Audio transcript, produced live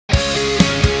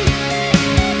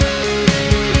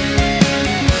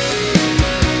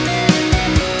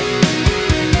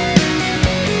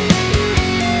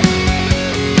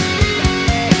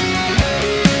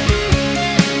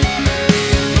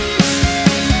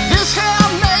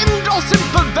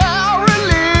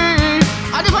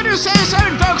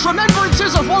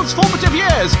child's formative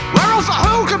years, whereof the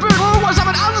whole caboodle was of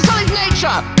an unsullied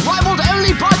nature, rivaled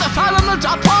only by the firmament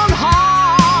upon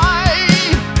high.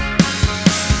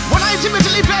 When I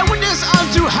intermittently bear witness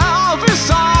unto her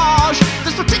visage,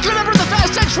 this particular member of the fair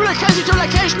sex relocates to a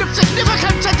location of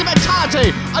significant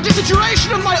sentimentality. A deterioration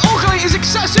of my orgully is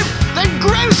excessive, then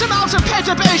gross amounts of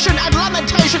perturbation and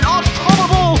lamentation are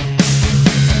probable.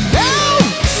 Oh,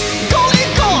 golly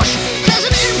gosh, there's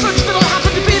an infant that I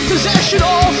happen to be in possession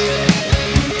of.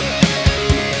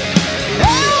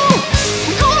 Oh,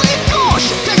 golly gosh,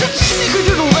 there's a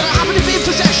snickerdoodle that I happen to be in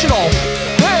possession of.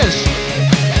 Yes.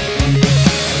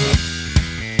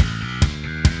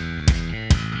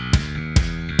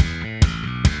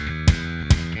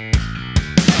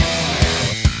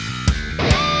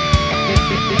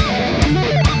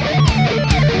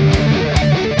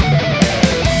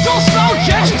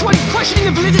 When questioning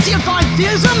the validity of thy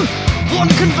theism, one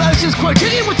converses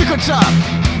quotidian with the concern.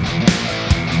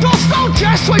 Dost thou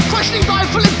jest when questioning thy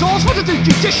full endorsement of the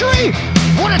judiciary?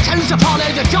 One attends to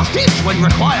parley the justice when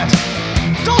required.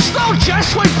 Dost thou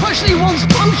jest when questioning one's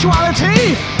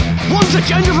punctuality? One's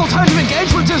agenda of alternative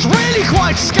engagement is really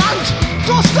quite scant.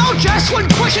 Dost thou jest when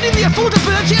questioning the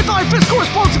affordability of thy fiscal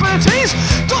responsibilities?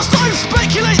 Dost thou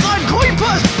speculate thine coin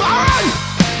purse barren?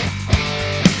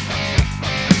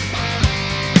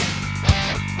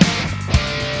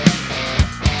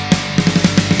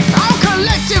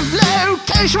 Collective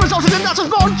location resulted in that of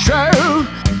Montreux,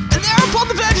 and thereupon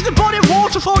the virgin body of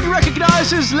Waterford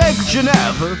recognises Lake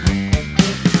Geneva,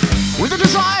 with the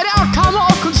desired outcome of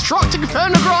constructing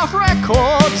phonograph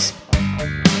records.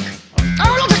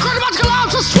 Aeronautic chronomatical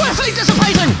arms are swiftly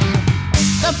dissipating.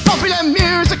 The popular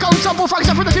music ensemble, for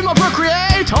example, the female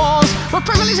procreators, were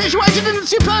presently situated in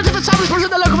superlative establishments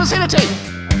in the local vicinity.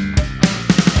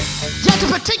 Yet a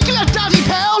particular dirty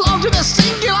pearl onto the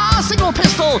singular single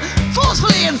pistol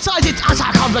forcefully incited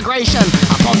utter conflagration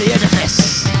upon the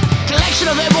edifice. Collection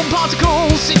of airborne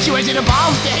particles situated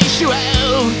above the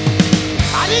H2O.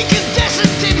 An incandescent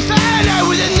inferno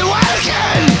within the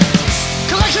welkin.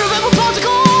 Collection of airborne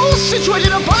particles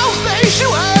situated above the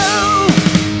H2O.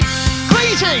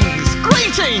 Greetings,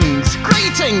 greetings,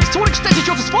 greetings. To what extent is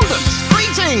your despondence?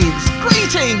 Greetings,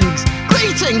 greetings,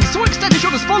 greetings. To what extent is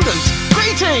your despondence?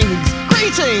 Greetings,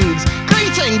 greetings,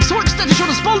 greetings. To what extent is your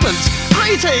despondence?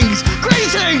 Greetings,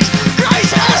 greetings,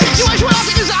 greetings. In a situation where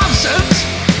nothing is absent,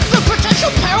 the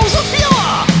potential perils are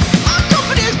fewer. Our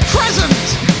company is present.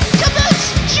 Commence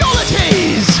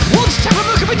jollities. One's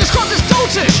temperament can be described as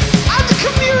doltish and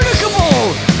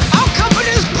communicable. Our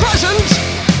company is present.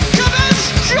 Commence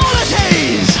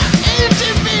jollities.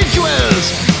 Individuals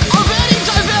of varying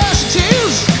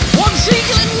diversities. One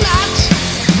single in that.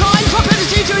 Thine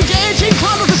propensity to engage in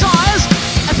carnal desires.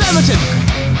 Affirmative.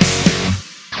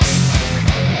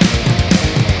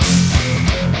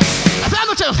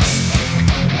 Affirmative.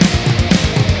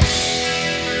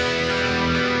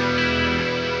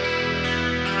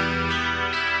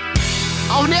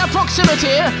 Of near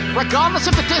proximity, regardless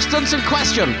of the distance in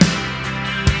question,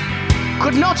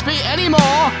 could not be any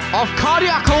more of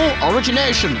cardiacal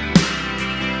origination.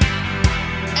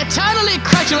 Eternally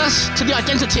credulous to the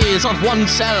identities of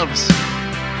oneselves.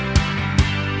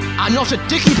 And not a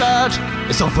dicky bird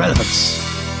is of relevance.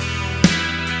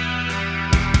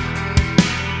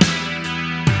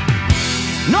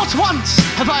 Not once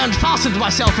have I unfastened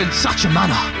myself in such a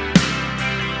manner.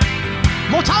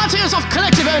 Mortality is of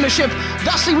collective ownership,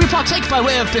 thusly we partake by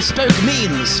way of bespoke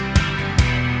means.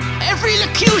 Every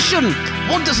locution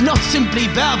one does not simply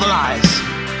verbalize.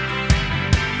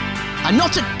 And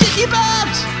not a dicky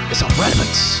bird is of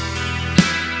relevance.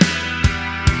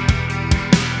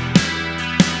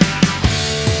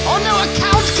 On no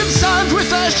account concerned with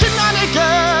their shenanigans.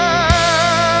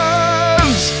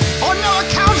 On no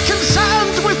account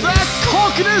concerned with their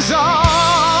cognizance.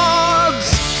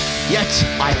 Yet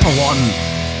I for one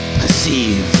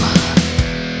perceive.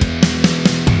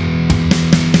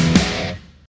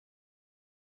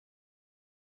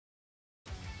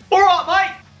 Alright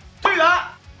mate, do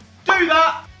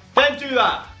that, then do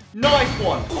that. Nice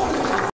one.